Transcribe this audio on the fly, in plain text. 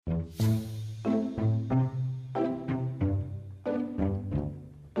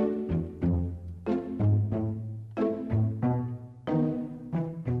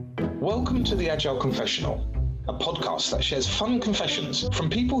Welcome to the Agile Confessional, a podcast that shares fun confessions from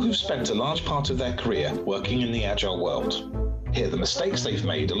people who've spent a large part of their career working in the Agile world. Hear the mistakes they've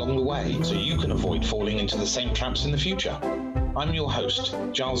made along the way so you can avoid falling into the same traps in the future. I'm your host,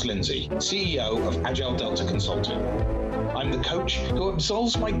 Giles Lindsay, CEO of Agile Delta Consulting. I'm the coach who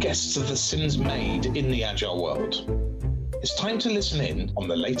absolves my guests of the sins made in the Agile world. It's time to listen in on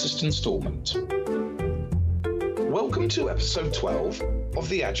the latest installment. Welcome to episode 12 of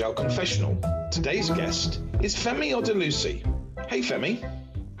the Agile Confessional. Today's guest is Femi Odelusi. Hey, Femi.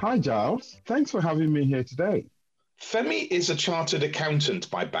 Hi, Giles. Thanks for having me here today. Femi is a chartered accountant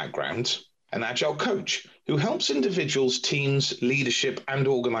by background, an Agile coach who helps individuals, teams, leadership, and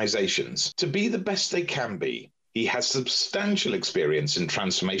organizations to be the best they can be. He has substantial experience in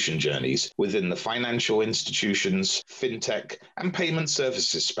transformation journeys within the financial institutions, FinTech, and payment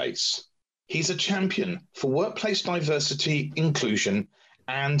services space. He's a champion for workplace diversity, inclusion,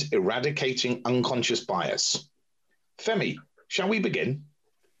 and eradicating unconscious bias. Femi, shall we begin?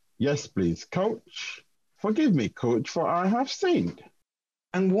 Yes, please, Coach. Forgive me, Coach, for I have sinned.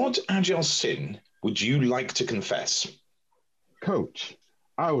 And what Agile sin would you like to confess? Coach,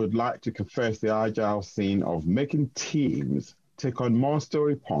 I would like to confess the Agile sin of making teams take on more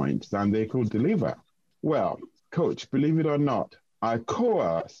story points than they could deliver. Well, Coach, believe it or not, I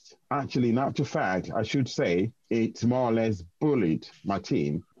coerced, actually, in actual fact, I should say, it more or less bullied my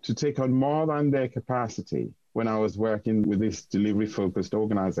team to take on more than their capacity when I was working with this delivery-focused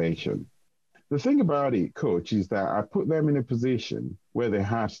organization. The thing about it, Coach, is that I put them in a position where they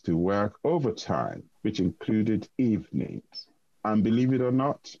had to work overtime, which included evenings. And believe it or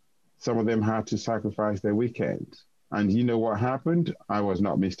not, some of them had to sacrifice their weekends. And you know what happened? I was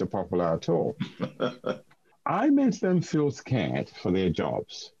not Mr. Popular at all. I made them feel scared for their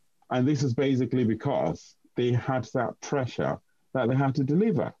jobs. And this is basically because they had that pressure that they had to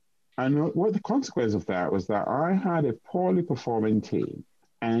deliver. And what the consequence of that was that I had a poorly performing team.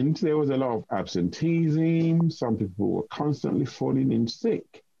 And there was a lot of absenteeism. Some people were constantly falling in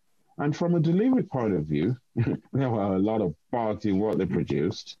sick. And from a delivery point of view, there were a lot of bugs in what they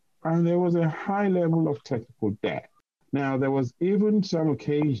produced. And there was a high level of technical debt. Now, there was even some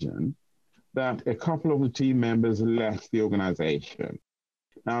occasion that a couple of the team members left the organization.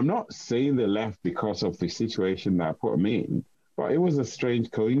 Now, I'm not saying they left because of the situation that put them in, but it was a strange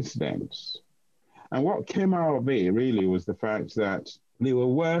coincidence. And what came out of it really was the fact that they were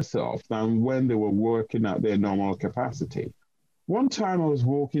worse off than when they were working at their normal capacity. One time I was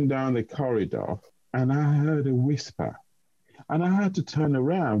walking down the corridor and I heard a whisper. And I had to turn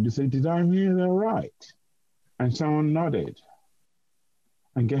around to say, did I hear that right? And someone nodded.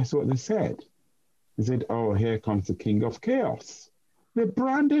 And guess what they said? They said, oh, here comes the King of Chaos. They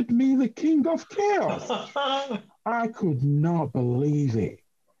branded me the King of Chaos. I could not believe it.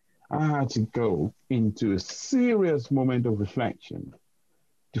 I had to go into a serious moment of reflection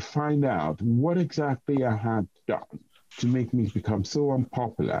to find out what exactly I had done to make me become so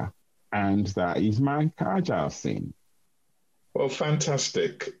unpopular, and that is my Agile sin. Well,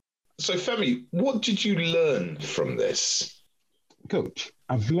 fantastic. So, Femi, what did you learn from this? Coach,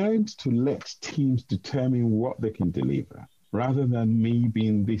 I've learned to let teams determine what they can deliver, rather than me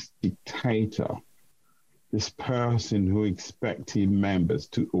being this dictator, this person who expects team members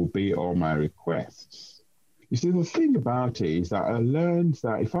to obey all my requests. You see, the thing about it is that I learned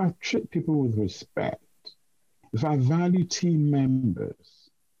that if I treat people with respect, if I value team members,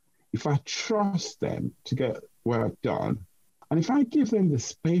 if I trust them to get work done, and if I give them the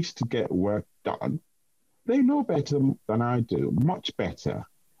space to get work done, they know better than I do, much better,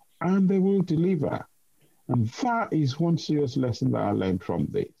 and they will deliver. And that is one serious lesson that I learned from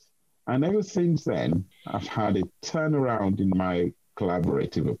this. And ever since then, I've had a turnaround in my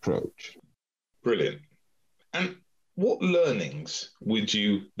collaborative approach. Brilliant. And what learnings would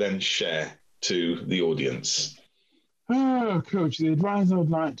you then share to the audience? Coach, the advice I would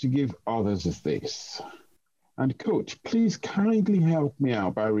like to give others is this. And Coach, please kindly help me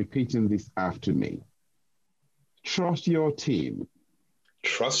out by repeating this after me. Trust your team.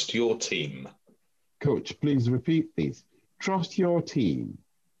 Trust your team. Coach, please repeat this. Trust your team.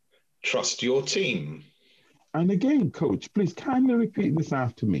 Trust your team. And again, Coach, please kindly repeat this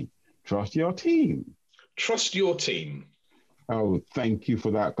after me. Trust your team. Trust your team. Oh, thank you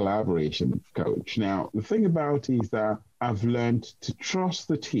for that collaboration, Coach. Now, the thing about it is that I've learned to trust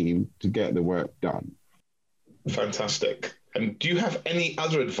the team to get the work done. Fantastic. And do you have any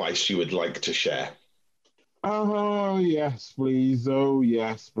other advice you would like to share? Oh, yes, please. Oh,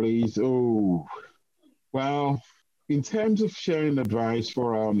 yes, please. Oh, well, in terms of sharing advice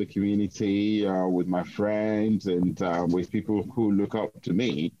for the community, with my friends and with people who look up to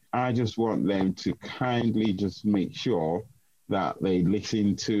me, I just want them to kindly just make sure that they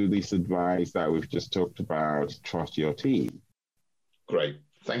listen to this advice that we've just talked about. Trust your team. Great.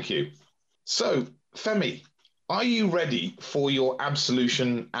 Thank you. So, Femi, are you ready for your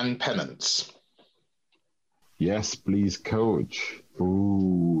absolution and penance? Yes, please, coach.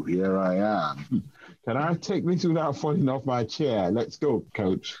 Ooh, here I am. Can I take this without falling off my chair? Let's go,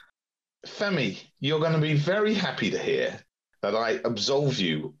 coach. Femi, you're going to be very happy to hear that I absolve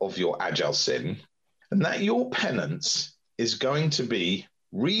you of your agile sin and that your penance is going to be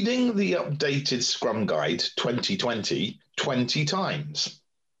reading the updated Scrum Guide 2020 20 times.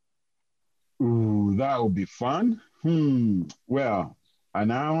 Ooh, that would be fun. Well, I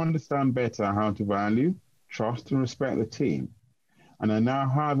now understand better how to value, trust, and respect the team. And I now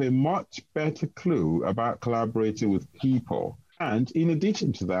have a much better clue about collaborating with people. And in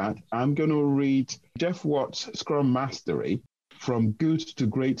addition to that, I'm going to read Jeff Watt's Scrum Mastery from Good to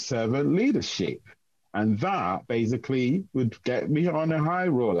Great Servant Leadership. And that basically would get me on a high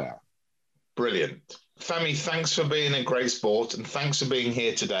roller. Brilliant. Femi, thanks for being a great sport and thanks for being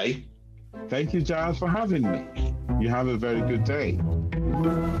here today. Thank you, Giles, for having me. You have a very good day.